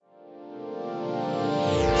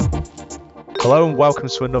Hello and welcome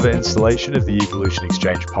to another installation of the Evolution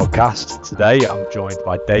Exchange podcast. Today I'm joined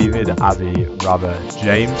by David, Avi, Rabeh,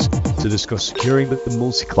 James to discuss securing the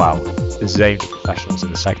multi-cloud. This is aimed at professionals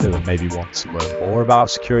in the sector that maybe want to learn more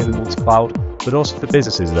about securing the multi-cloud, but also for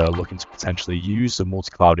businesses that are looking to potentially use the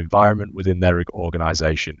multi-cloud environment within their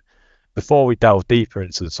organization. Before we delve deeper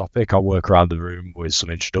into the topic, I'll work around the room with some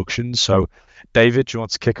introductions. So, David, do you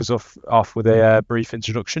want to kick us off with a brief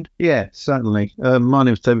introduction? Yeah, certainly. My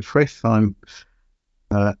name is David Frith. I'm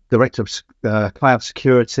Director of Cloud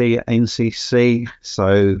Security at NCC.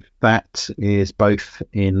 So that is both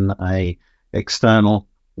in a external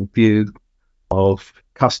view of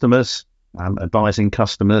customers, advising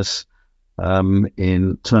customers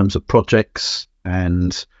in terms of projects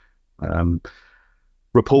and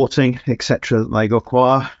reporting, etc., that they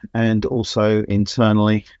require, and also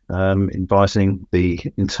internally advising the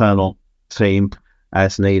internal team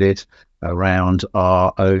as needed around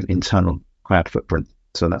our own internal cloud footprint.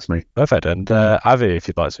 So that's me. Perfect. And Avi, if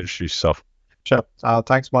you'd like to introduce yourself. Sure.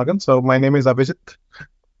 Thanks, Morgan. So my name is Avijit.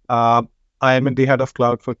 I am the head of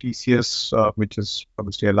cloud for TCS, which is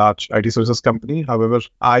obviously a large IT services company. However,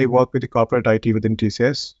 I work with the corporate IT within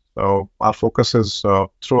TCS. So our focus is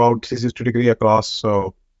throughout TCS degree across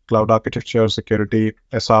cloud architecture, security,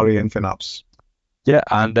 SRE, and FinOps. Yeah,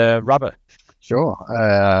 and Rabeh. Sure.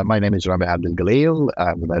 My name is Rabeh Abdelgalil.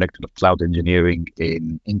 I'm the Director of Cloud Engineering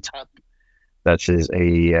in Intab. That is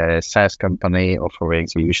a SaaS company offering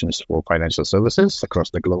solutions for financial services across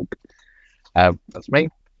the globe. That's me.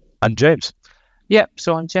 And James. Yeah,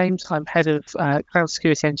 so I'm James. I'm head of cloud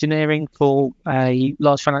security engineering for a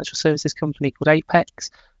large financial services company called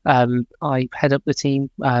Apex. I head up the team.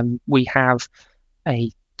 We have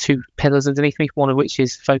two pillars underneath me, one of which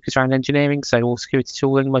is focused around engineering, so all security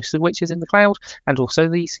tooling, most of which is in the cloud, and also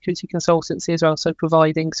the security consultancy as well, so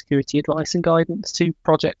providing security advice and guidance to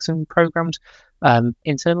projects and programs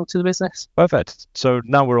internal to the business. Perfect. So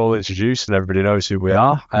now we're all introduced and everybody knows who we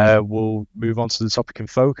are, we'll move on to the topic in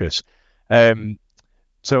focus.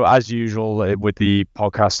 So as usual with the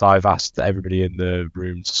podcast, I've asked everybody in the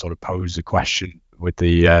room to sort of pose a question with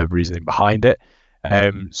the reasoning behind it.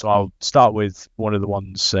 So I'll start with one of the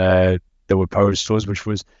ones that were posed to us, which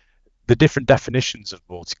was the different definitions of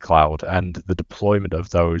multi-cloud and the deployment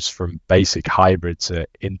of those from basic hybrid to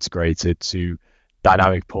integrated to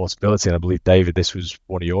dynamic portability. And I believe, David, this was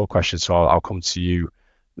one of your questions, so I'll come to you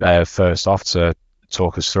first off to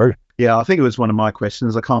talk us through. Yeah, I think it was one of my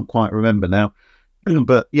questions. I can't quite remember now.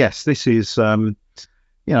 But yes, this is, something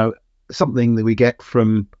that we get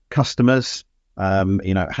from customers.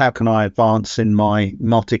 How can I advance in my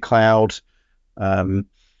multi-cloud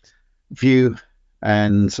view,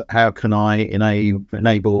 and how can I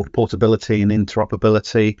enable portability and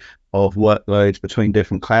interoperability of workloads between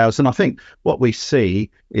different clouds? And I think what we see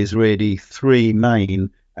is really three main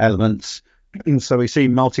elements. And so we see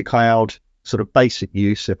multi-cloud sort of basic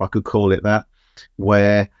use, if I could call it that,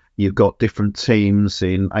 where you've got different teams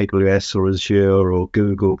in AWS or Azure or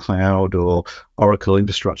Google Cloud or Oracle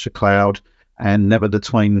Infrastructure Cloud, and never the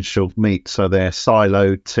twain shall meet. So they're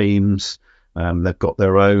siloed teams. They've got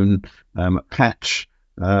their own patch,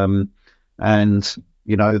 and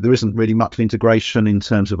there isn't really much integration in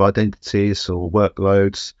terms of identities or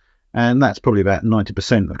workloads, and that's probably about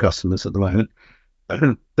 90% of customers at the moment.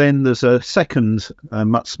 Then there's a second,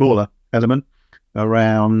 much smaller element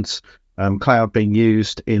around cloud being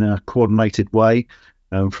used in a coordinated way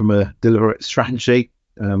from a deliberate strategy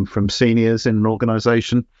from seniors in an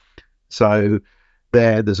organization. So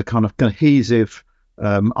there's a kind of cohesive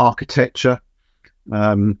architecture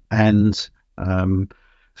and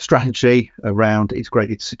strategy around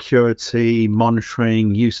integrated security,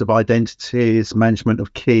 monitoring, use of identities, management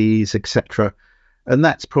of keys, etc. And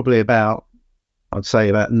that's probably I'd say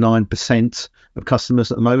about 9% of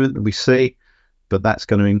customers at the moment that we see, but that's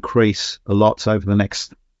going to increase a lot over the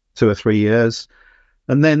next 2 or 3 years.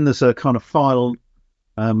 And then there's a kind of final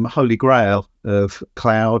holy grail of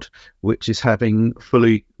cloud, which is having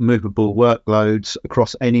fully movable workloads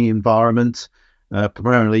across any environment,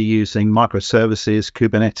 primarily using microservices,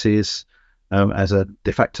 Kubernetes as a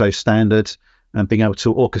de facto standard, and being able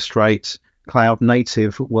to orchestrate cloud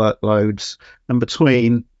native workloads, and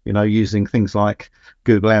between using things like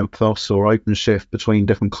Google Anthos or OpenShift between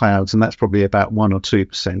different clouds, and that's probably about 1 or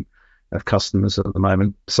 2% of customers at the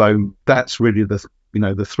moment. So that's really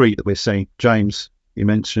the three that we're seeing. James, you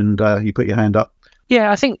mentioned you put your hand up.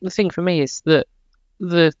 Yeah, I think the thing for me is that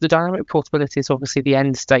the dynamic portability is obviously the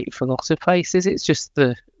end state for a lot of places. It's just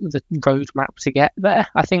the roadmap to get there.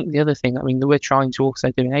 I think the other thing, I mean, that we're trying to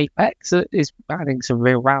also do in Apex that is adding some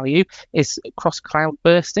real value is cross-cloud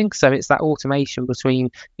bursting. So it's that automation between,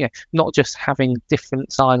 not just having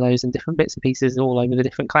different silos and different bits and pieces all over the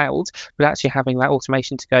different clouds, but actually having that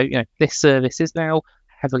automation to go, this service is now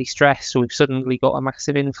heavily stressed, or we've suddenly got a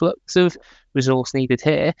massive influx of resource needed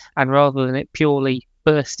here, and rather than it purely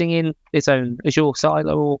bursting in its own Azure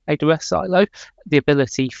silo or AWS silo, the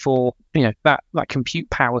ability for that compute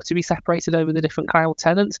power to be separated over the different cloud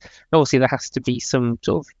tenants. And obviously, there has to be some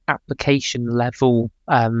sort of application level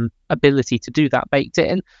ability to do that baked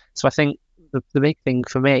in. So I think the big thing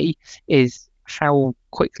for me is how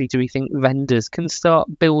quickly do we think vendors can start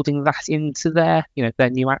building that into their their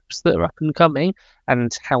new apps that are up and coming,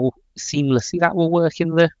 and how seamlessly that will work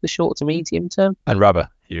in the short to medium term. And Rabeh,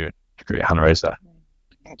 you great hand raised there.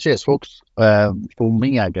 Cheers, folks. For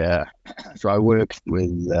me, so I work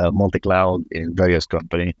with multi-cloud in various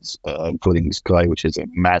companies, including Sky, which is a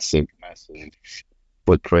massive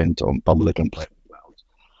footprint on public and private clouds.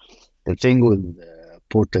 The thing with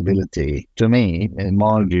portability, to me, in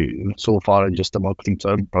my view, so far is just a marketing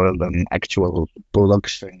term rather than actual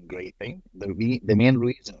production grade thing. The main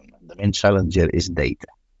reason, the main challenge here is data.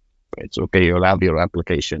 Right? It's okay, you'll have your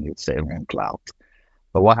application, you'll say on cloud.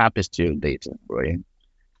 But what happens to your data, right?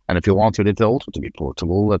 And if you want your data also to be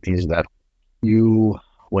portable, that means that you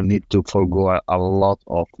will need to forego a lot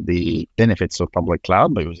of the benefits of public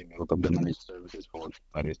cloud by using a lot of the managed services for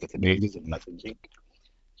various databases and messaging.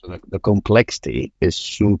 So the complexity is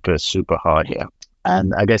super, super high here.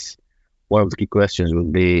 And I guess one of the key questions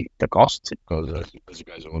would be the cost, because as you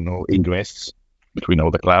guys all know, ingress between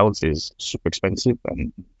all the clouds is super expensive,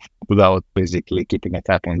 and without basically keeping a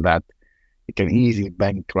tap on that, it can easily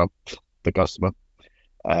bankrupt the customer.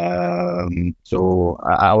 So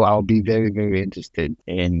I'll be very, very interested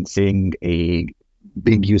in seeing a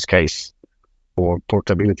big use case for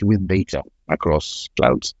portability with data across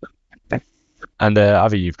clouds. And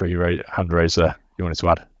Avi, you've got your hand raised there. You wanted to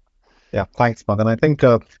add? Yeah, thanks, Morgan. I think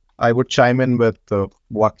I would chime in with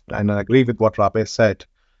and I agree with what Rabeh said.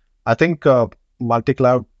 I think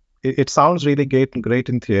multi-cloud, it sounds really great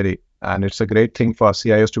in theory, and it's a great thing for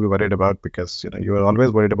CIOs to be worried about, because you are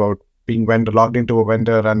always worried about being logged into a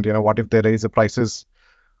vendor, and what if they raise the prices?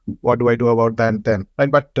 What do I do about that then? Right?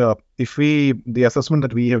 But the assessment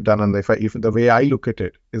that we have done, and if the way I look at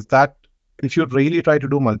it is that if you really try to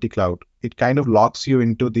do multi-cloud, it kind of locks you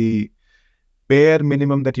into the bare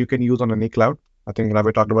minimum that you can use on any cloud. I think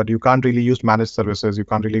Rabeh talked about, you can't really use managed services. You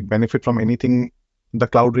can't really benefit from anything the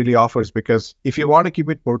cloud really offers, because if you want to keep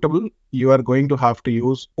it portable, you are going to have to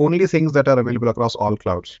use only things that are available across all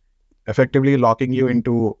clouds, effectively locking you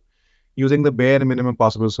into using the bare minimum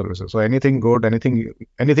possible services. So anything good, anything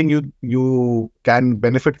you can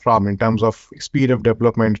benefit from in terms of speed of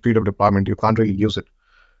development, speed of deployment, you can't really use it.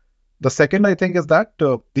 The second, I think, is that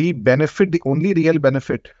the only real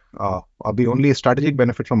benefit or the only strategic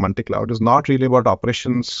benefit from multi-cloud is not really about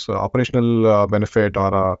operational benefit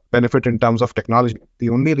or benefit in terms of technology. The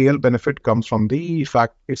only real benefit comes from the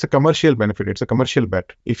fact it's a commercial benefit. It's a commercial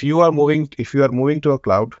bet. If you are moving to a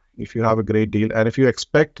cloud, if you have a great deal, and if you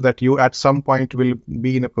expect that you at some point will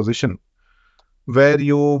be in a position where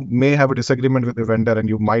you may have a disagreement with the vendor and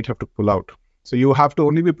you might have to pull out. So you have to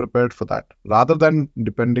only be prepared for that, rather than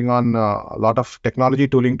depending on a lot of technology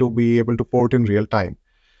tooling to be able to port in real time.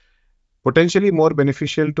 Potentially more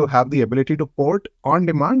beneficial to have the ability to port on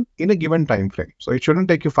demand in a given time frame. So it shouldn't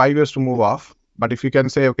take you 5 years to move off, but if you can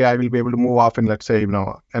say, okay, I will be able to move off in, let's say, in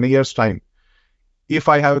a year's time. If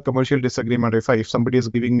I have a commercial disagreement, if somebody is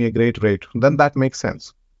giving me a great rate, then that makes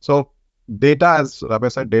sense. So data, as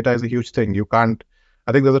Rabeh said, data is a huge thing. You can't,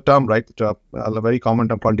 I think there's a term, right? A very common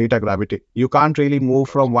term called data gravity. You can't really move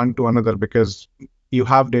from one to another because you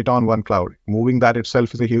have data on one cloud. Moving that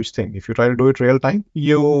itself is a huge thing. If you try to do it real time,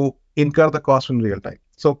 you incur the cost in real time.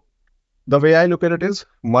 So the way I look at it is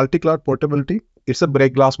multi-cloud portability. It's a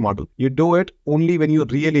break glass model. You do it only when you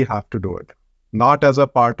really have to do it, not as a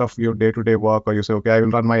part of your day-to-day work, or you say, okay, I will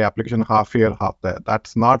run my application half here, half there.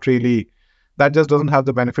 That's not really, that just doesn't have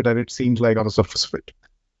the benefit that it seems like on the surface of it.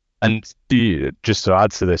 And just to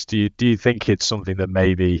add to this, do you think it's something that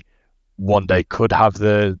maybe one day could have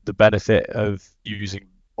the benefit of using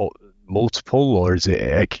multiple, or is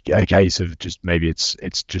it a case of just maybe it's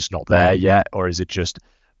just not there yet, or is it just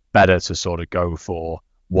better to sort of go for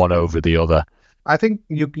one over the other? I think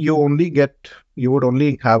you would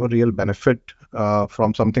only have a real benefit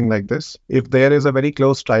from something like this if there is a very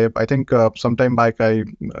close tie-up. I think quite some time back,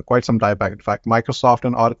 in fact, Microsoft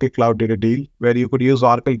and Oracle Cloud did a deal where you could use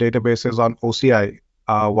Oracle databases on OCI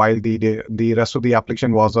while the rest of the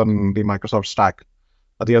application was on the Microsoft stack,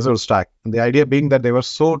 or the Azure stack. And the idea being that they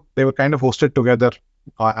were kind of hosted together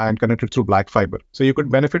and connected through black fiber. So you could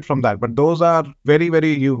benefit from that. But those are very,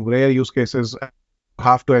 very rare use cases. You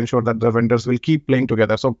have to ensure that the vendors will keep playing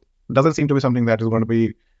together. So it doesn't seem to be something that is going to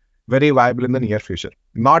be very viable in the near future.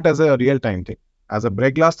 Not as a real-time thing. As a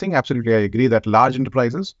break glass thing, absolutely, I agree that large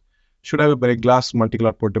enterprises should have a break glass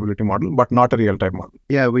multi-cloud portability model, but not a real-time model.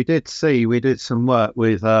 Yeah, we did some work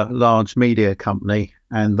with a large media company,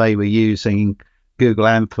 and they were using Google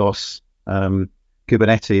Anthos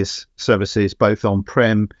Kubernetes services, both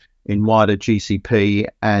on-prem in wider GCP,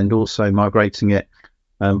 and also migrating it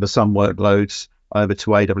for some workloads over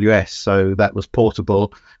to AWS. So that was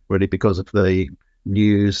portable, really, because of the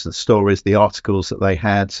news, the stories, the articles that they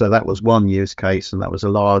had. So that was one use case, and that was a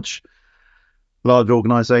large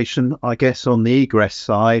organization. I guess on the egress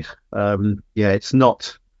side, it's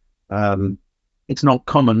not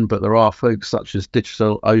common, but there are folks such as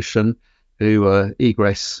DigitalOcean who are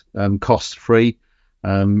egress cost free.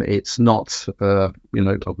 It's not a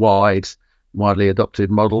widely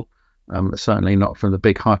adopted model, certainly not from the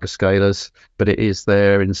big hyperscalers, but it is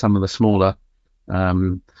there in some of the smaller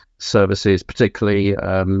services, particularly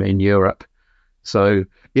in Europe. So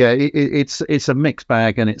yeah, it's a mixed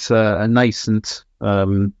bag, and it's a nascent,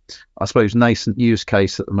 I suppose, nascent use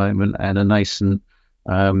case at the moment, and a nascent,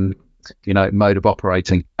 mode of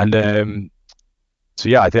operating. And so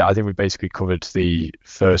yeah, I think we basically covered the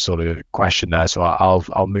first sort of question there. So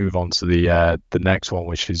I'll move on to the next one,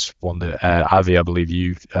 which is one that Avi, I believe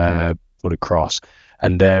you put across.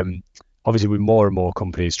 And obviously, with more and more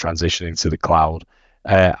companies transitioning to the cloud,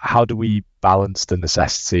 how do we balance the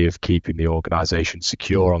necessity of keeping the organization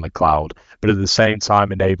secure on the cloud, but at the same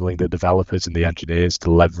time enabling the developers and the engineers to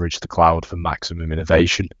leverage the cloud for maximum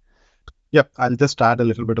innovation? Yeah, I'll just add a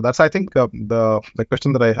little bit of that. So I think the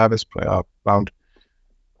question that I have is around,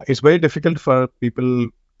 it's very difficult for people,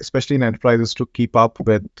 especially in enterprises, to keep up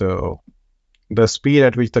with the speed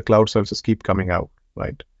at which the cloud services keep coming out,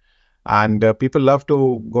 right? And people love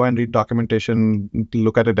to go and read documentation,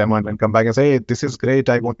 look at a demo, and come back and say, hey, this is great.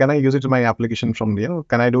 Can I use it in my application from,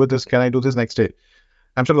 can I do this? Can I do this next day?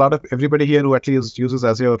 I'm sure everybody here who at least uses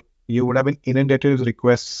Azure, you would have been inundated with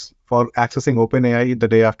requests for accessing OpenAI the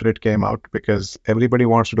day after it came out, because everybody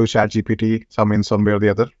wants to do ChatGPT some way or the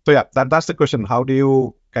other. So yeah, that's the question. How do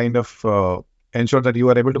you kind of ensure that you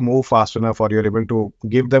are able to move fast enough, or you're able to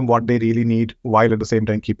give them what they really need, while at the same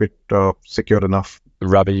time keep it secure enough?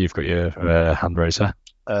 Rabeh, you've got your hand raised there.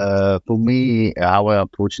 For me, how I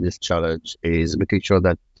approach this challenge is making sure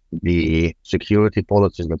that the security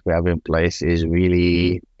policies that we have in place is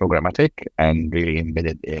really programmatic and really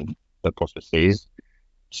embedded in the processes.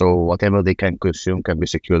 So whatever they can consume can be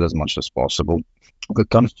secured as much as possible. When it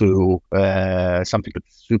comes to something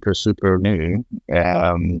that's super, super new,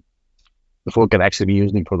 before it can actually be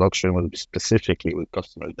used in production, specifically with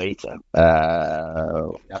customer data,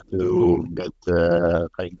 we have to get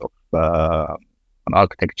kind of an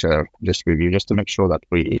architecture just review, just to make sure that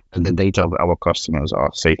the data of our customers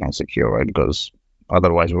are safe and secure, right? Because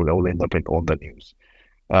otherwise we'll all end up in all the news.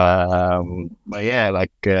 But yeah,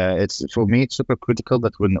 it's, for me, it's super critical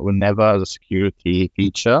that we're never, as a security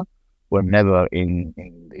feature, we're never in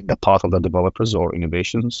the path of the developers or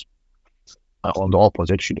innovations. On the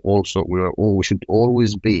opposite, we should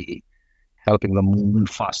always be helping them move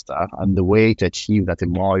faster. And the way to achieve that,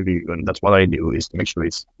 in my view, and that's what I do, is to make sure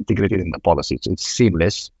it's integrated in the policies. It's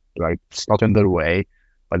seamless, right? It's not in their way,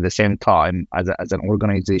 but at the same time, as an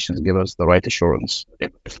organization, give us the right assurance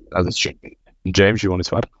as it should be. James, you wanted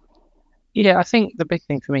to add? Yeah, I think the big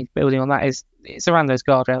thing for me building on that is it's around those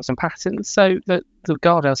guardrails and patterns. So the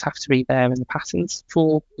guardrails have to be there in the patterns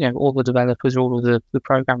for all the developers, all of the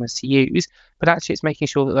programmers to use. But actually, it's making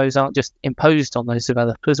sure that those aren't just imposed on those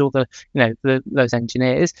developers or those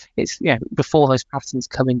engineers. It's before those patterns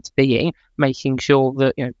come into being, making sure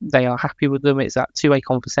that they are happy with them. It's that two-way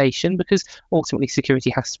conversation, because ultimately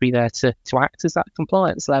security has to be there to act as that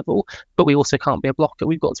compliance level. But we also can't be a blocker.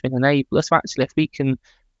 We've got to be an enabler. So actually, if we can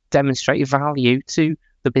demonstrate value to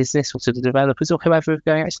the business or to the developers or whoever,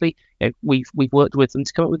 going, actually, we've worked with them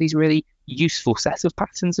to come up with these really useful set of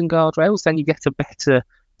patterns and guardrails, then you get a better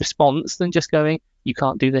response than just going, you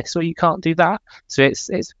can't do this or you can't do that. So it's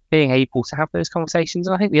being able to have those conversations.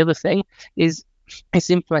 And I think the other thing is it's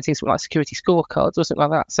implementing something like security scorecards or something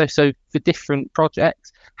like that. So for different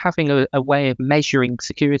projects, having a way of measuring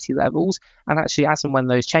security levels, and actually as and when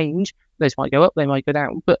those change, those might go up, they might go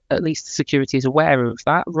down, but at least security is aware of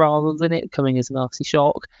that rather than it coming as a nasty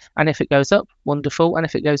shock. And if it goes up, wonderful. And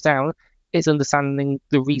if it goes down, it's understanding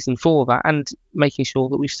the reason for that and making sure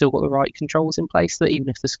that we've still got the right controls in place, that even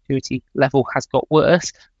if the security level has got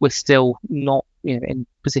worse, we're still not, in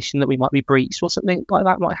a position that we might be breached or something like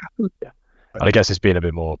that might happen. Yeah. And I guess it's being a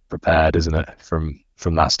bit more prepared, isn't it, from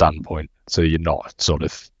that standpoint? So you're not sort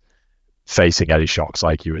of facing any shocks,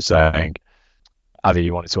 like you were saying. Avi,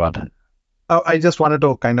 you wanted to add? I just wanted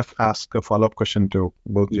to kind of ask a follow-up question to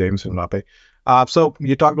both James and Rabeh. So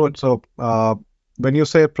you talked about, when you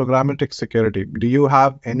say programmatic security, do you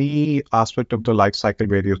have any aspect of the life cycle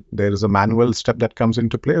where there is a manual step that comes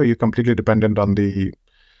into play, or are you completely dependent on the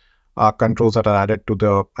controls that are added to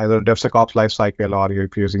the either DevSecOps life cycle, or you're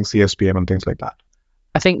using CSPM and things like that?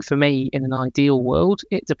 I think for me, in an ideal world,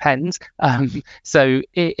 it depends. So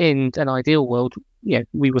in an ideal world,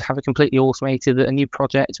 we would have a completely automated, a new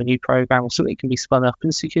project or a new program or something can be spun up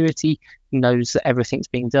and security knows that everything's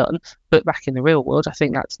being done. But back in the real world, I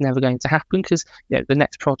think that's never going to happen, because the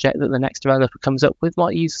next project that the next developer comes up with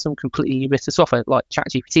might use some completely new bit of software like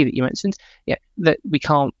ChatGPT that you mentioned. That we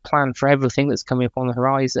can't plan for everything that's coming up on the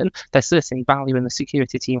horizon. There's certainly value in the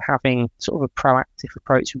security team having sort of a proactive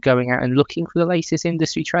approach of going out and looking for the latest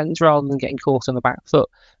industry trends rather than getting caught on the back foot.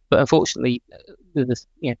 But unfortunately,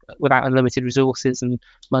 without unlimited resources and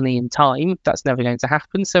money and time, that's never going to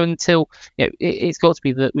happen. So until it's got to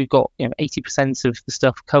be that we've got 80% of the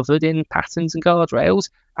stuff covered in patterns and guardrails,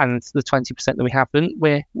 and the 20% that we haven't,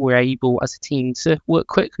 we're able as a team to work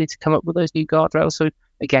quickly to come up with those new guardrails. So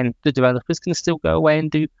again, the developers can still go away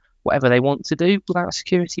and do whatever they want to do without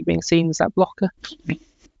security being seen as that blocker.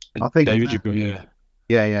 I think David, you go.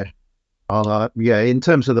 In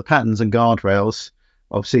terms of the patterns and guardrails,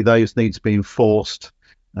 obviously those need to be enforced,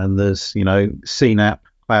 and there's CNAP,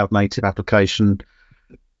 cloud native application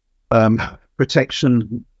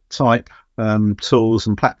protection type tools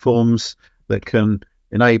and platforms that can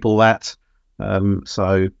enable that.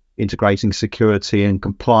 So integrating security and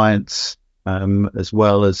compliance, as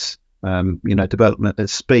well as development at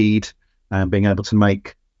speed, and being able to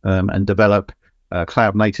make and develop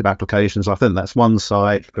cloud native applications. I think that's one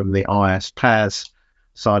side from the IaaS PaaS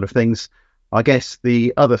side of things. I guess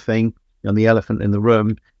the other thing, and the elephant in the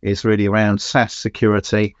room, is really around SaaS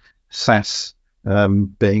security. SaaS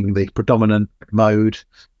being the predominant mode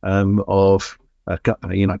of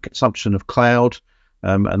consumption of cloud,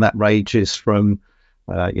 and that ranges from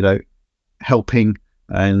helping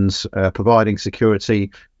and providing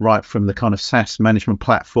security right from the kind of SaaS management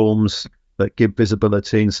platforms that give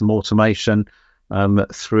visibility and some automation,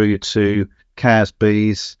 through to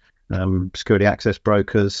CASBs, security access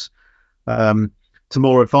brokers, to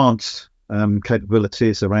more advanced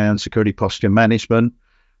capabilities around security posture management.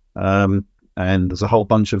 And there's a whole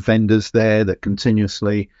bunch of vendors there that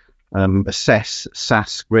continuously assess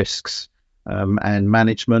SaaS risks and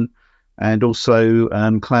management, and also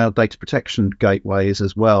cloud data protection gateways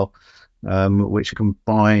as well, which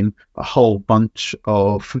combine a whole bunch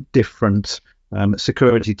of different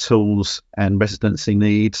security tools and residency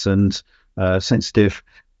needs and sensitive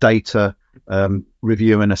data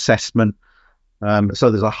review and assessment. So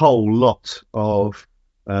there's a whole lot of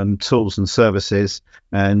tools and services,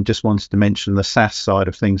 and just wanted to mention the SaaS side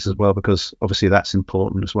of things as well, because obviously that's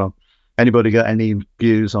important as well. Anybody got any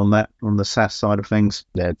views on that, on the SaaS side of things?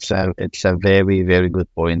 It's a very, very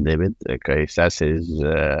good point, David. Okay, SaaS is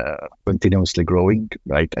continuously growing,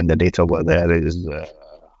 right? And the data over there is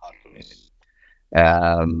hard to miss.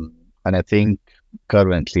 And I think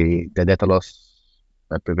currently the data loss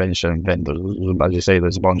prevention vendors, as you say,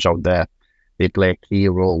 there's a bunch out there. They play a key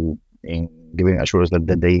role in giving assurance that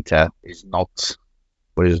the data is not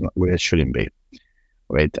where it shouldn't be,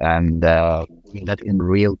 right? And doing that in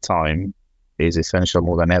real time is essential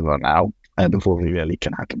more than ever now, and before it really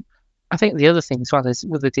can happen. I think the other thing as well is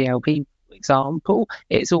with the DLP example,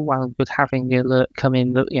 it's all well and good having the alert come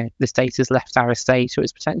in that this data's left our estate or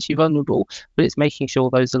it's potentially vulnerable, but it's making sure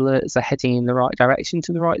those alerts are heading in the right direction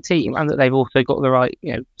to the right team, and that they've also got the right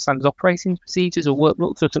standard operating procedures or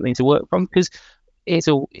workbooks or something to work from, because it's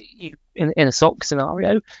all in a SOC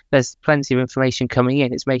scenario. There's plenty of information coming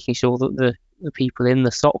in. It's making sure that the people in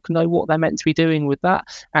the SOC know what they're meant to be doing with that,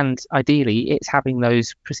 and ideally it's having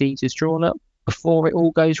those procedures drawn up before it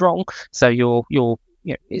all goes wrong, so you're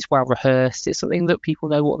it's well rehearsed. It's something that people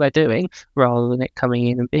know what they're doing, rather than it coming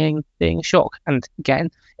in and being a shock. And again,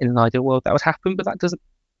 in an ideal world that would happen, but that doesn't,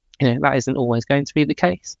 that isn't always going to be the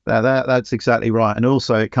case. That's exactly right. And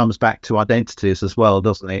also it comes back to identities as well,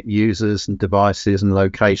 doesn't it? Users and devices and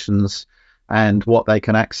locations, and what they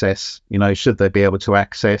can access. Should they be able to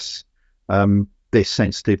access this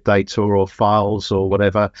sensitive data or files or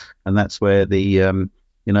whatever? And that's where the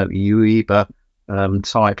UEBA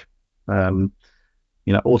type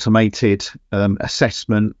automated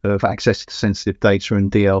assessment of access to sensitive data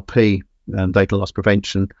and DLP, data loss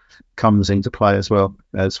prevention, comes into play as well,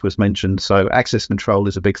 as was mentioned. So access control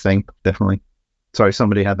is a big thing, definitely. Sorry,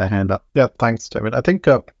 somebody had their hand up. Yeah, thanks, David. I think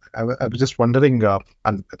I was just wondering, and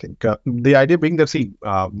I think the idea being that,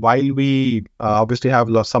 while we obviously have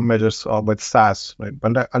some measures with SaaS, right?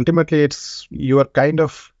 But ultimately, you are kind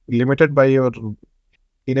of limited by your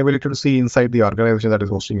inability to see inside the organization that is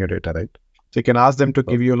hosting your data, right? So you can ask them to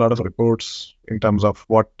give you a lot of reports in terms of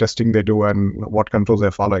what testing they do and what controls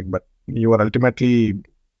they're following, but you are ultimately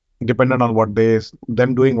dependent on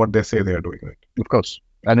them doing what they say they are doing, right? Of course,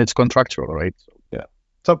 and it's contractual, right? Yeah.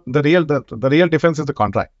 So the real difference is the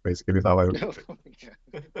contract, basically, is how I would.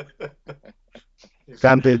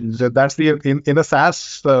 That's in a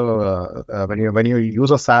SaaS, when you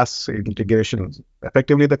use a SaaS integration,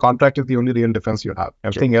 effectively the contract is the only real difference you have.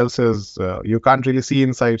 Everything else is you can't really see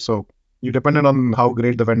inside, so you're dependent on how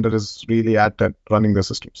great the vendor is really at running the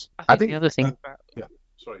systems. I think the other thing. Yeah.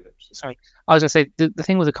 Sorry. I was going to say the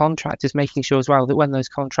thing with the contract is making sure as well that when those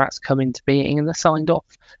contracts come into being and they're signed off,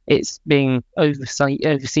 it's being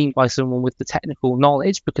overseen by someone with the technical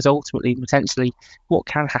knowledge, because ultimately, potentially, what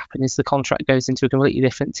can happen is the contract goes into a completely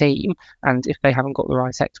different team, and if they haven't got the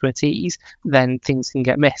right expertise, then things can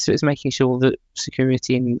get missed. So it's making sure that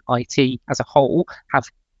security and IT as a whole have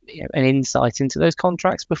an insight into those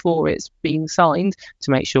contracts before it's being signed,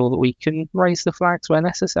 to make sure that we can raise the flags where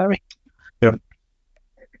necessary. Yeah.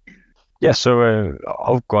 Yeah, so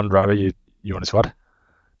I'll go on, Rabeh. You want to add?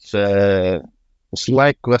 It's a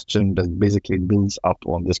slight question that basically builds up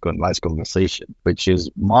on this nice conversation, which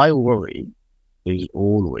is my worry is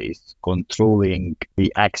always controlling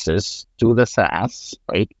the access to the SaaS,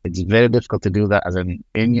 right? It's very difficult to do that as in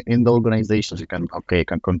the organizations. You can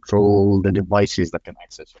control the devices that can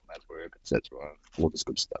access your network, etc., all this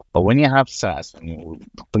good stuff. But when you have SaaS, and you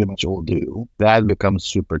pretty much all do, that becomes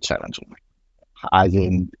super challenging. As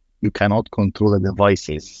in, you cannot control the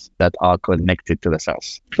devices that are connected to the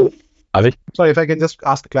SaaS. Avi? So if I can just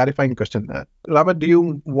ask a clarifying question. Robert,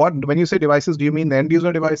 when you say devices, do you mean end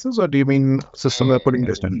user devices, or do you mean system that are putting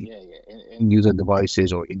this in? Yeah. End user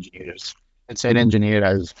devices or engineers. Let's say an engineer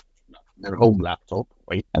has their home laptop,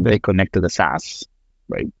 right? And they connect to the SaaS,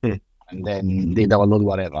 right? And then they download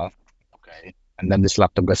whatever, okay? And then this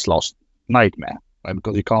laptop gets lost. Nightmare, right?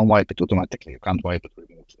 Because you can't wipe it automatically. You can't wipe it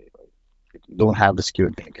remotely, right? You don't have the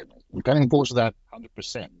security mechanism. You can enforce that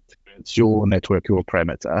 100%. It's your network, your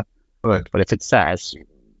perimeter. Right. But if it's SaaS,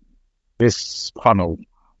 this funnel.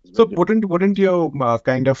 So wouldn't you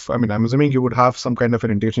I'm assuming you would have some kind of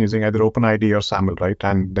an integration using either OpenID or SAML, right?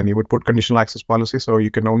 And then you would put conditional access policy, so you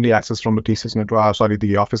can only access from the TCS network,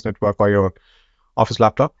 the office network or your office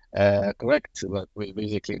laptop? Correct. But with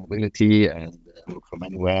basically mobility and work from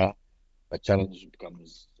anywhere, the challenge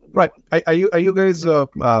becomes... Right. Are you guys, so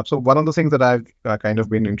one of the things that I've kind of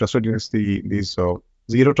been interested in is these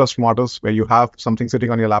zero trust models, where you have something sitting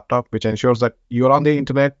on your laptop, which ensures that you're on the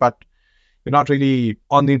internet, but you're not really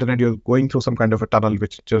on the internet. You're going through some kind of a tunnel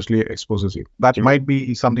which just exposes you. That might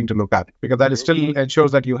be something to look at, because that still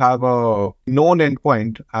ensures that you have a known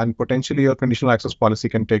endpoint, and potentially your conditional access policy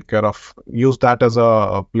can use that as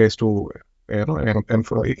a place to, and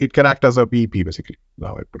it can act as a BEP, basically.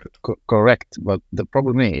 Now I put it. Correct. But the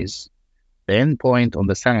problem is the endpoint on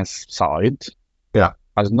the SaaS side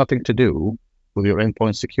has nothing to do with your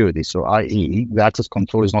endpoint security. So, i.e., the access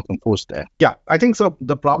control is not enforced there. Yeah, I think so.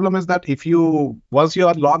 The problem is that once you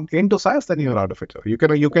are logged into SaaS, then you're out of it. You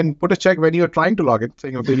can put a check when you're trying to log in,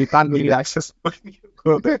 saying, okay, you can't really access when you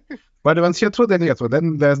go there. But once you're through, then you're through.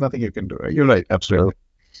 Then there's nothing you can do. Right? You're right, absolutely.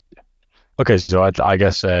 Okay, so I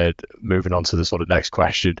guess moving on to the sort of next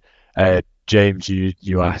question, James, you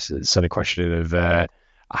sent a question of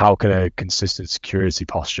how can a consistent security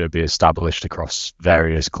posture be established across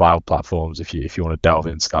various cloud platforms? If you want to delve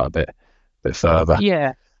into that a bit further.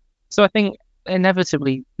 Yeah. So I think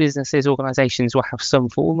inevitably businesses, organizations will have some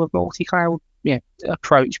form of multi-cloud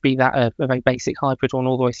approach, be that a very basic hybrid one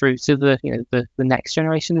all the way through to the next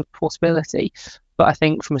generation of possibility. But I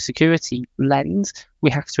think from a security lens,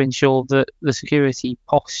 we have to ensure that the security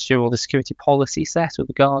posture or the security policy set or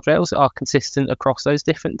the guardrails are consistent across those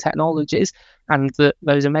different technologies, and that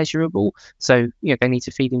those are measurable. So they need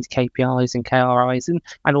to feed into KPIs and KRIs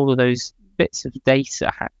and all of those bits of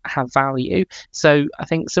data have value. So I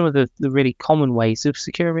think some of the really common ways of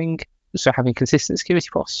having consistent security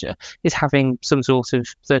posture is having some sort of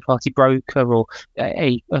third-party broker or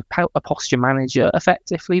a posture manager,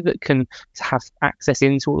 effectively, that can have access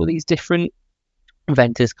into all of these different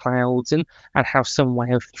vendors' clouds and have some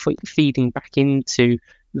way of feeding back into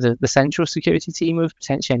the central security team of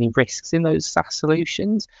potentially any risks in those SaaS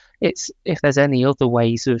solutions. It's if there's any other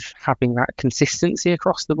ways of having that consistency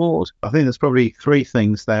across the board. I think there's probably three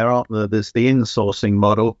things there, aren't there? There's the insourcing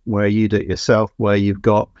model where you do it yourself, where you've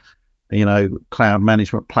got, cloud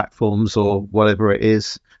management platforms or whatever it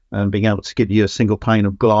is, and being able to give you a single pane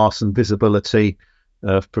of glass and visibility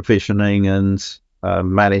of provisioning and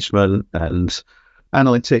management and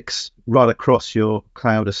analytics right across your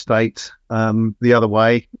cloud estate. The other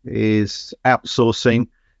way is outsourcing,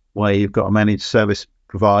 where you've got a managed service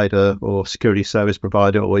provider or security service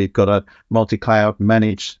provider, or you've got a multi-cloud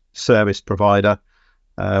managed service provider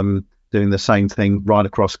doing the same thing right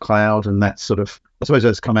across cloud. And that's sort of, I suppose,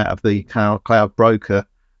 that's come out of the cloud broker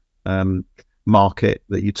market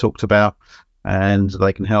that you talked about, and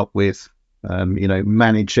they can help with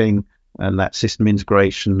managing and that system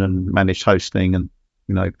integration and managed hosting and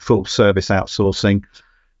full service outsourcing.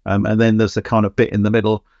 And then there's the kind of bit in the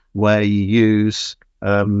middle where you use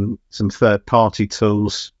some third-party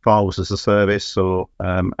tools, files as a service or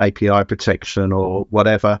API protection or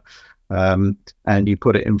whatever, and you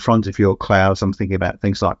put it in front of your clouds. I'm thinking about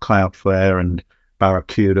things like Cloudflare and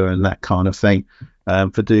Barracuda and that kind of thing,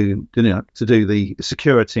 to do the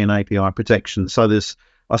security and API protection. So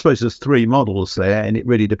I suppose there's three models there, and it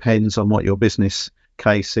really depends on what your business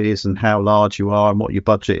case is and how large you are and what your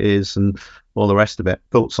budget is and all the rest of it.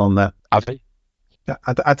 Thoughts on that, Avi? Yeah,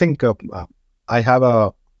 I think I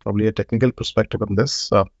have probably a technical perspective on this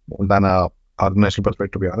than a organizational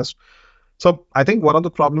perspective, to be honest. So I think one of the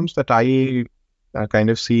problems that I kind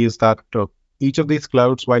of see is that each of these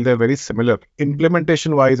clouds, while they're very similar,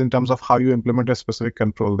 implementation-wise, in terms of how you implement a specific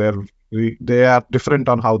control, they are different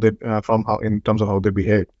on how they in terms of how they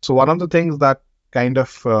behave. So one of the things that kind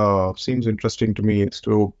of seems interesting to me is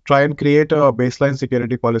to try and create a baseline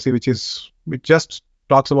security policy, which just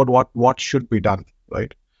talks about what should be done,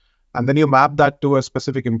 right? And then you map that to a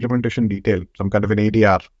specific implementation detail, some kind of an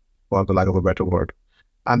ADR, for the lack of a better word.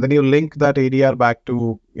 And then you link that ADR back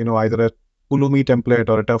to either a Pulumi template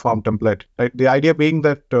or a Terraform template, right? The idea being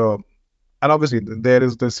that, and obviously there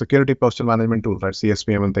is the security posture management tool, right?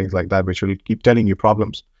 CSPM and things like that, which will keep telling you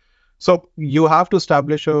problems. So you have to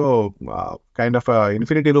establish a kind of a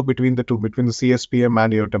infinity loop between the two, between the CSPM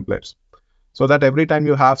and your templates, so that every time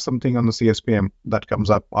you have something on the CSPM that comes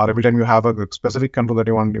up, or every time you have a specific control that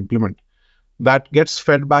you want to implement, that gets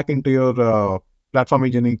fed back into your platform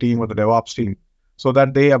engineering team or the DevOps team, so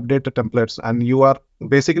that they update the templates, and you are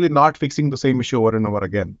basically not fixing the same issue over and over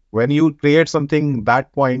again. When you create something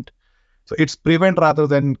that point, so it's prevent rather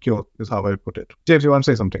than cure, is how I put it. James, you want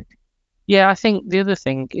to say something? Yeah, I think the other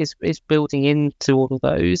thing is building into all of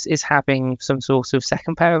those is having some sort of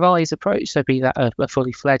second pair of eyes approach. So be that a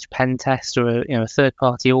fully fledged pen test or a third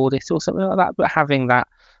party audit or something like that, but having that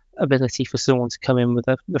ability for someone to come in with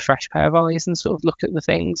a fresh pair of eyes and sort of look at the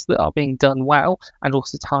things that are being done well, and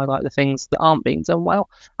also to highlight the things that aren't being done well.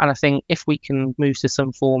 And I think if we can move to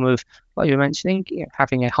some form of, like you were mentioning,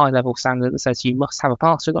 having a high level standard that says you must have a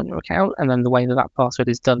password on your account, and then the way that password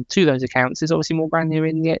is done to those accounts is obviously more granular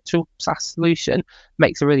in the actual SaaS solution,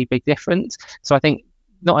 makes a really big difference. So I think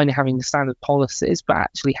not only having the standard policies, but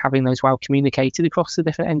actually having those well communicated across the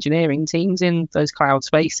different engineering teams in those cloud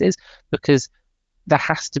spaces, because there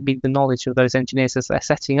has to be the knowledge of those engineers as they're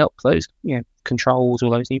setting up those controls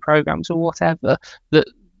or those new programs or whatever, that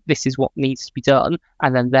this is what needs to be done,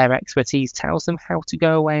 and then their expertise tells them how to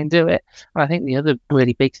go away and do it. And I think the other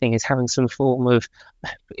really big thing is having some form of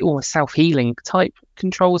almost self-healing type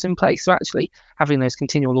controls in place. So actually having those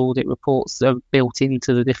continual audit reports that are built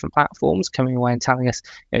into the different platforms coming away and telling us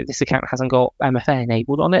this account hasn't got MFA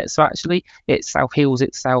enabled on it, so actually it self-heals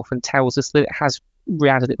itself and tells us that it has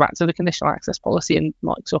re-added it back to the conditional access policy in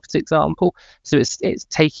Microsoft's example. So it's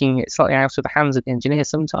taking it slightly out of the hands of the engineer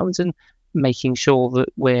sometimes and making sure that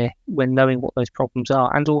we're knowing what those problems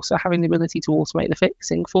are, and also having the ability to automate the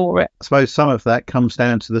fixing for it. I suppose some of that comes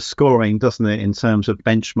down to the scoring, doesn't it, in terms of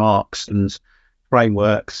benchmarks and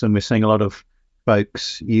frameworks, and we're seeing a lot of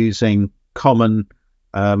folks using common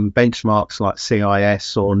benchmarks like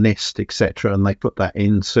CIS or NIST, etc., and they put that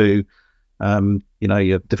into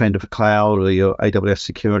your Defender for Cloud or your AWS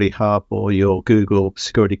Security Hub or your Google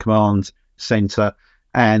Security Command Center.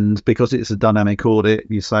 And because it's a dynamic audit,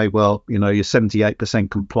 you say, well, you're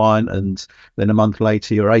 78% compliant, and then a month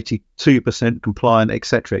later you're 82% compliant,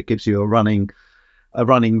 etc. It gives you a running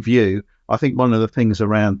view. I think one of the things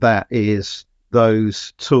around that is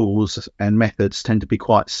those tools and methods tend to be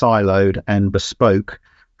quite siloed and bespoke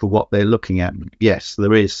for what they're looking at. Yes,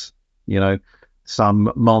 there is,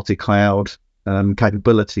 some multi-cloud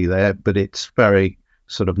capability there, but it's very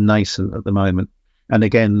sort of nascent at the moment. And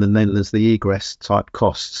again, and then there's the egress type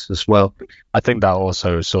costs as well. I think that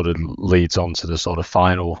also sort of leads on to the sort of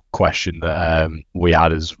final question that we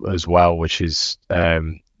had as well, which is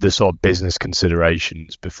the sort of business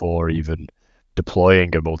considerations before even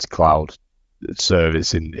deploying a multi-cloud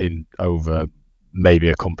service in over maybe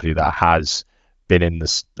a company that has been in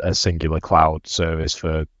a singular cloud service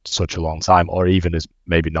for such a long time, or even has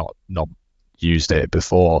maybe not used it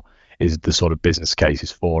before. Is the sort of business cases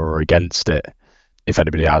for or against it? If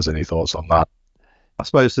anybody has any thoughts on that. I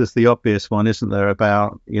suppose there's the obvious one, isn't there,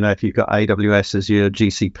 about, if you've got AWS as your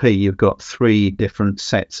GCP, you've got 3 different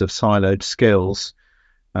sets of siloed skills.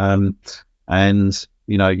 And,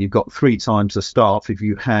 you've got 3 times the staff. If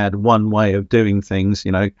you had one way of doing things,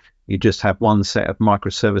 you just have one set of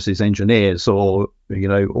microservices engineers or,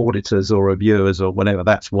 auditors or reviewers or whatever.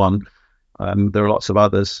 That's one. There are lots of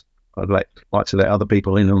others. I'd like to let other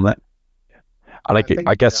people in on that. I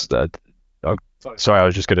guess that. Sorry, I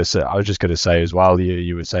was just going to say as well.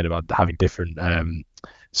 You were saying about having different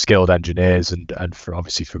skilled engineers, and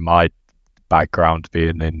obviously from my background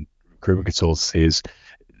being in recruitment consultancy, is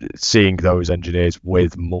seeing those engineers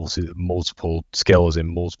with multiple skills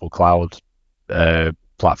in multiple cloud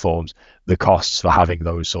platforms. The costs for having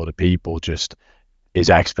those sort of people just is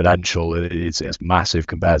exponential. It's massive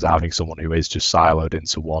compared to having someone who is just siloed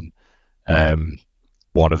into one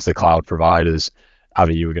of the cloud providers.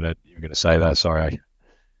 Avi, you were gonna say that. Sorry.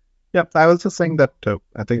 Yeah, I was just saying that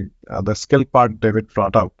I think the skill part David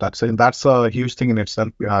brought up. That's a huge thing in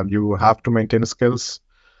itself. You have to maintain skills,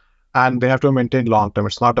 and they have to maintain long term.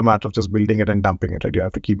 It's not a matter of just building it and dumping it. Right? You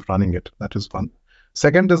have to keep running it. That is one.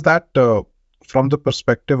 Second is that from the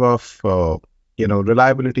perspective of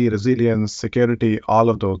reliability, resilience, security, all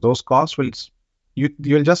of those costs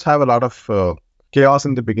you'll just have a lot of chaos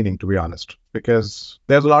in the beginning, to be honest, because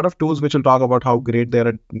there's a lot of tools which will talk about how great they are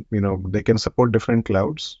at, they can support different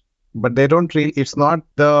clouds, but they don't really, it's not,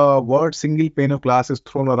 the word single pane of glass is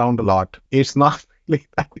thrown around a lot. It's not really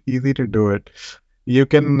that easy to do it. You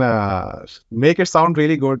can make it sound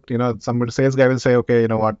really good. Somebody, sales guy will say, okay, you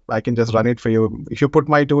know what, I can just run it for you. If you put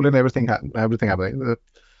my tool in, everything happens.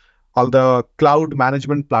 All the cloud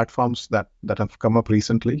management platforms that have come up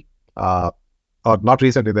recently, or not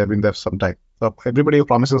recently, they've been there some time. So everybody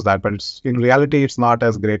promises that, but in reality, it's not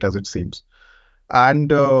as great as it seems.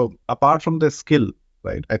 And apart from the skill,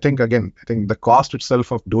 right, I think the cost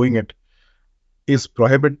itself of doing it is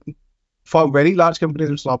prohibitive. For very large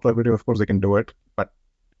companies, it's not prohibitive. Of course, they can do it, but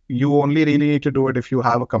you only really need to do it if you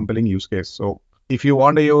have a compelling use case. So if you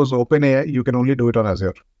want to use OpenAI, you can only do it on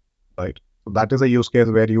Azure, right? So that is a use case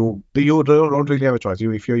where you don't really have a choice.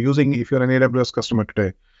 If you're an AWS customer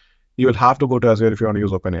today, you will have to go to Azure if you want to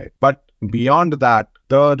use OpenAI. But beyond that,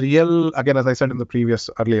 the real, again, as I said in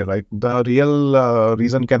the earlier, right, the real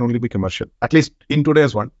reason can only be commercial, at least in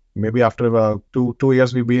today's one. Maybe after 2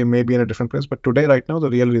 years, we may be in a different place. But today, right now, the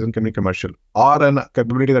real reason can be commercial or an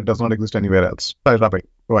capability that does not exist anywhere else. Sorry, Rabeh,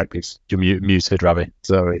 go ahead, please. You're muted, Rabeh.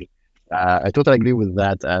 Sorry. I totally agree with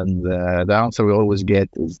that. And the answer we always get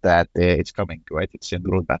is that it's coming, right? It's in the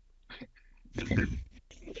roadmap.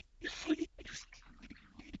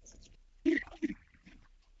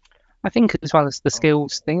 I think as well as the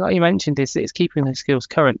skills thing, like you mentioned, it's keeping those skills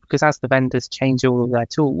current, because as the vendors change all of their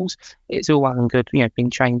tools, it's all well and good, being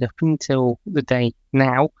trained up until the day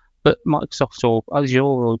now. But Microsoft or Azure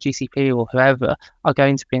or GCP or whoever are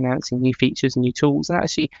going to be announcing new features and new tools, and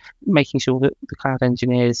actually making sure that the cloud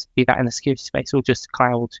engineers, be that in the security space or just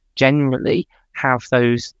cloud generally, have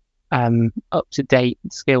those up-to-date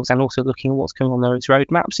skills, and also looking at what's coming on those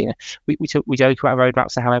roadmaps. We joke about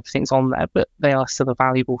roadmaps and how everything's on there, but they are still a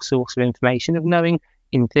valuable source of information of knowing,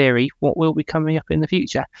 in theory, what will be coming up in the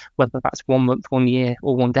future. Whether that's 1 month, 1 year,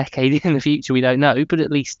 or 1 decade in the future, we don't know. But at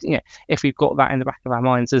least, if we've got that in the back of our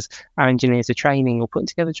minds as our engineers are training or putting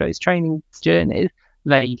together those training journeys,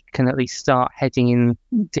 they can at least start heading in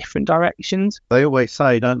different directions. They always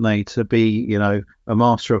say, don't they, to be, a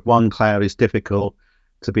master of one cloud is difficult.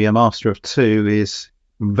 To be a master of 2 is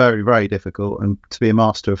very, very difficult, and to be a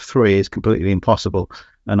master of 3 is completely impossible.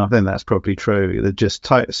 And I think that's probably true. There's just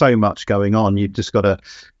so much going on. You've just got to,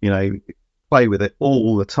 play with it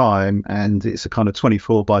all the time, and it's a kind of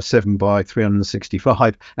 24/7 by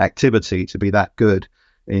 365 activity to be that good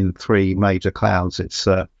in 3 major clouds. It's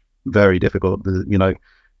very difficult.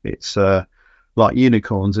 It's like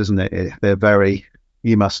unicorns, isn't it? They're very,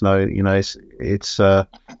 you must know, it's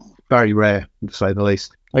very rare, to say the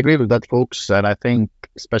least. I agree with that, folks. And I think,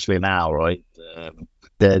 especially now, right,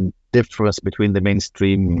 the difference between the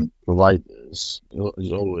mainstream providers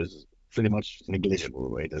is always pretty much negligible,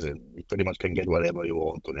 right? As in, you pretty much can get whatever you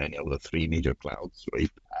want on any of the three major clouds,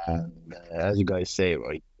 right? And as you guys say,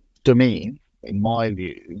 right, to me, in my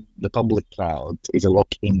view, the public cloud is a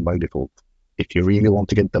lock-in by default. If you really want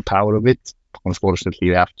to get the power of it, unfortunately,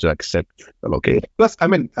 you have to accept the lock-in. Plus, I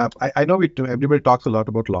mean, I know everybody talks a lot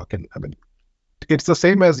about lock-in. I mean, it's the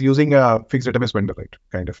same as using a fixed database vendor, right?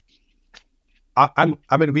 Kind of. I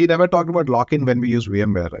mean, we never talked about lock-in when we use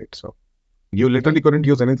VMware, right? So you literally couldn't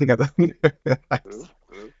use anything other than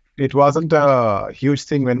it wasn't a huge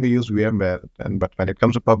thing when we used VMware. But when it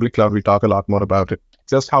comes to public cloud, we talk a lot more about it.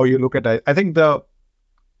 Just how you look at it. I think the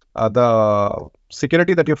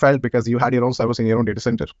security that you felt because you had your own servers in your own data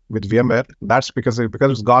center with VMware, that's because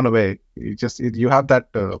it's gone away. You have that.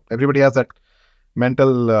 Everybody has that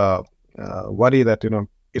mental worry that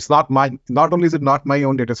it's not only is it not my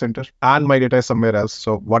own data center and my data is somewhere else.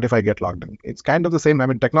 So what if I get logged in? It's kind of the same. I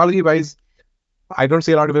mean, technology wise, I don't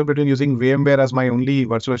see a lot of difference between using VMware as my only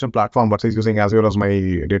virtualization platform versus using Azure as my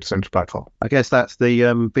data center platform. I guess that's the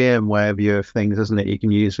VMware view of things, isn't it? You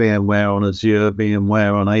can use VMware on Azure,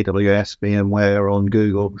 VMware on AWS, VMware on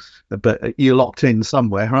Google, but you're locked in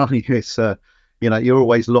somewhere, aren't you? It's you're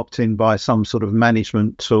always locked in by some sort of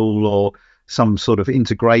management tool or some sort of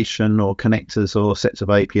integration or connectors or sets of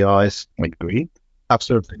APIs. I agree.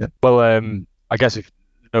 Absolutely. Yeah. Well, I guess if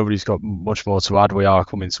nobody's got much more to add, we are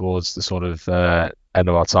coming towards the sort of end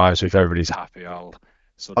of our time. So if everybody's happy,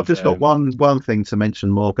 I've just got one thing to mention,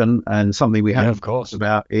 Morgan, and something we haven't talked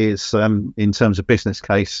about is in terms of business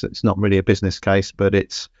case. It's not really a business case, but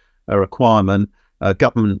it's a requirement,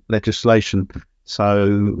 government legislation.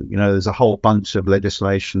 So, there's a whole bunch of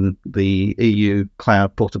legislation. The EU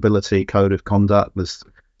Cloud Portability Code of Conduct was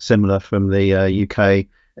similar from the UK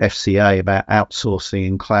FCA about outsourcing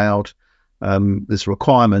in cloud. There's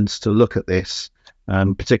requirements to look at this,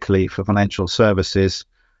 particularly for financial services.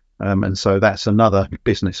 And so that's another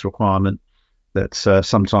business requirement that's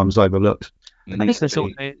sometimes overlooked. I think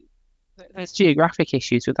there's geographic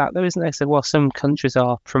issues with that, though, isn't there? So while some countries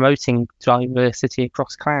are promoting diversity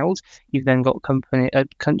across cloud, you've then got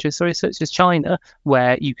countries such as China,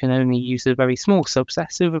 where you can only use a very small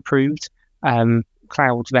subset of approved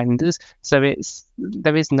cloud vendors. So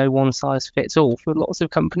there is no one size fits all for lots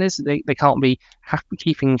of companies. They can't be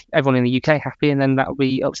keeping everyone in the UK happy, and then that will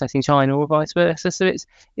be upsetting China or vice versa. So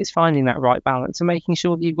it's finding that right balance and making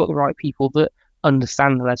sure that you've got the right people that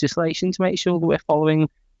understand the legislation to make sure that we're following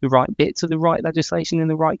the right bits of the right legislation in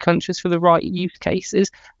the right countries for the right use cases,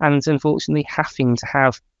 and unfortunately having to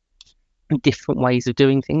have different ways of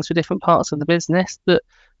doing things for different parts of the business that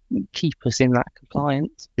keep us in that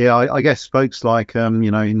compliance. Yeah, I guess folks like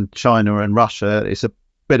in China and Russia, it's a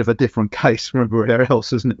bit of a different case from everywhere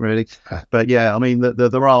else, isn't it, really? But yeah, I mean,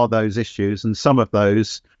 there are those issues, and some of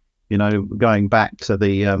those, going back to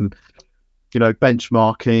the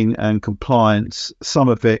benchmarking and compliance, some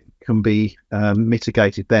of it can be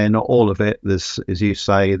mitigated there, not all of it. There's, as you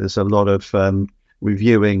say, there's a lot of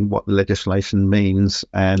reviewing what the legislation means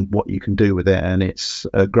and what you can do with it, and it's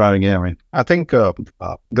a growing area. I think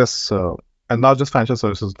this, and not just financial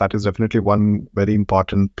services, that is definitely one very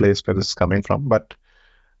important place where this is coming from, but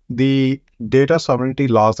the data sovereignty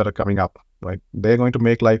laws that are coming up, right, they're going to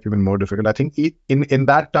make life even more difficult. I think in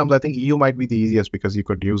that terms, I think EU might be the easiest because you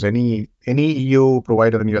could use any EU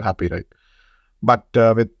provider and you're happy, right? But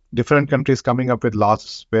with different countries coming up with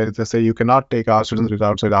laws where they say you cannot take our citizens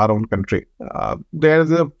outside our own country, I'm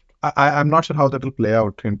not sure how that will play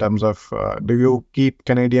out in terms of do you keep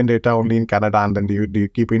Canadian data only in Canada, and then do you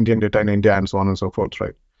keep Indian data in India, and so on and so forth,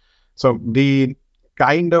 right? So the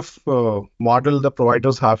kind of model the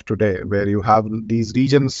providers have today, where you have these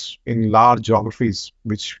regions in large geographies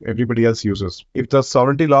which everybody else uses, if the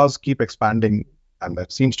sovereignty laws keep expanding, and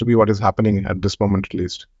that seems to be what is happening at this moment at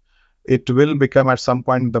least, it will become at some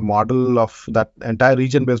point the model of that entire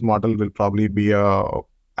region-based model will probably be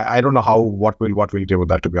I don't know what we'll do with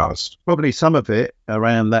that, to be honest. Probably some of it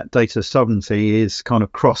around that data sovereignty is kind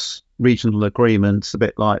of cross-regional agreements, a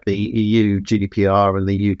bit like the EU GDPR and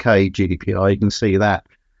the UK GDPR. You can see that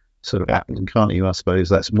sort of happening, can't you? I suppose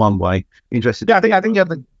that's one way. Interested? Yeah, I think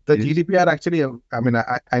the GDPR actually. I mean,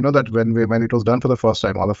 I know that when it was done for the first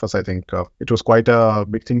time, all of us, I think it was quite a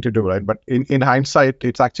big thing to do, right? But in hindsight,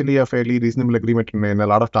 it's actually a fairly reasonable agreement in a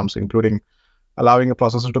lot of terms, including allowing a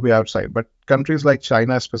processor to be outside. But countries like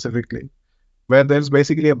China specifically, where there's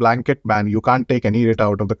basically a blanket ban, you can't take any data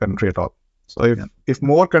out of the country at all. So if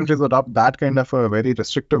more countries adopt that kind of a very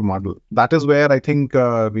restrictive model, that is where I think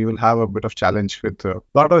we will have a bit of challenge with a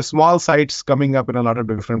lot of small sites coming up in a lot of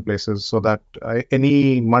different places, so that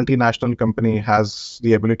any multinational company has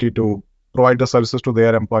the ability to provide the services to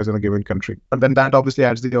their employees in a given country. And then that obviously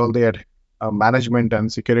adds all the management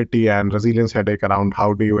and security and resilience headache around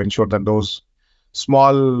how do you ensure that those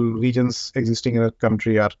small regions existing in a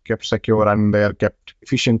country are kept secure and they are kept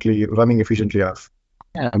running efficiently enough.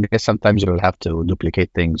 Yeah, I guess sometimes you'll have to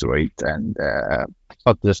duplicate things, right? And it's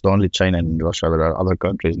not just only China and Russia. There are other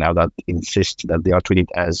countries now that insist that they are treated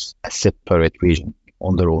as a separate region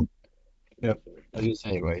on their own. Yeah, as you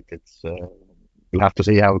say, right? It's we'll have to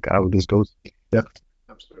see how this goes. Yeah,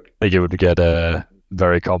 absolutely. I think it would get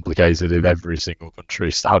very complicated if every single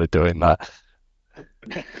country started doing that.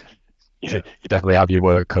 You definitely have your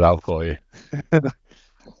work cut out for you.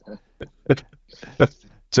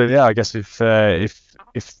 So yeah, I guess if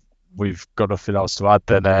we've got nothing else to add,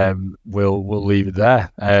 then we'll leave it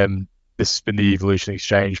there. This has been the Evolution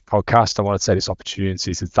Exchange podcast. I want to take this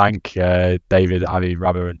opportunity to thank David, Avi,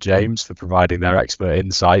 Rabeh, and James for providing their expert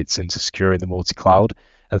insights into securing the multi-cloud.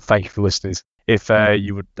 And thank you for listening. If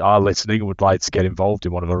you are listening and would like to get involved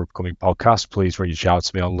in one of our upcoming podcasts, please reach out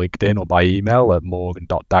to me on LinkedIn or by email at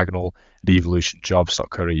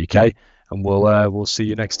morgan.dagnall@evolutionjobs.co.uk, and we'll see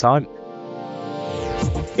you next time.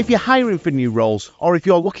 If you're hiring for new roles, or if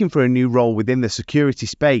you're looking for a new role within the security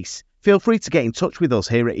space, feel free to get in touch with us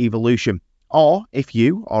here at Evolution. Or if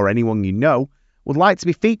you, or anyone you know, would like to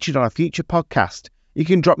be featured on a future podcast, you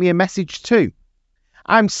can drop me a message too.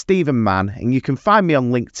 I'm Stephen Mann, and you can find me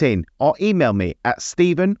on LinkedIn or email me at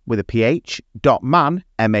stephen.mann,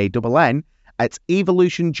 M-A-N-N,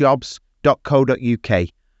 @evolutionjobs.co.uk,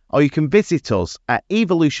 or you can visit us at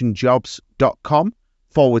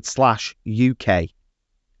evolutionjobs.com/UK.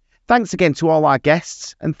 Thanks again to all our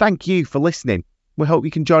guests, and thank you for listening. We hope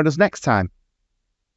you can join us next time.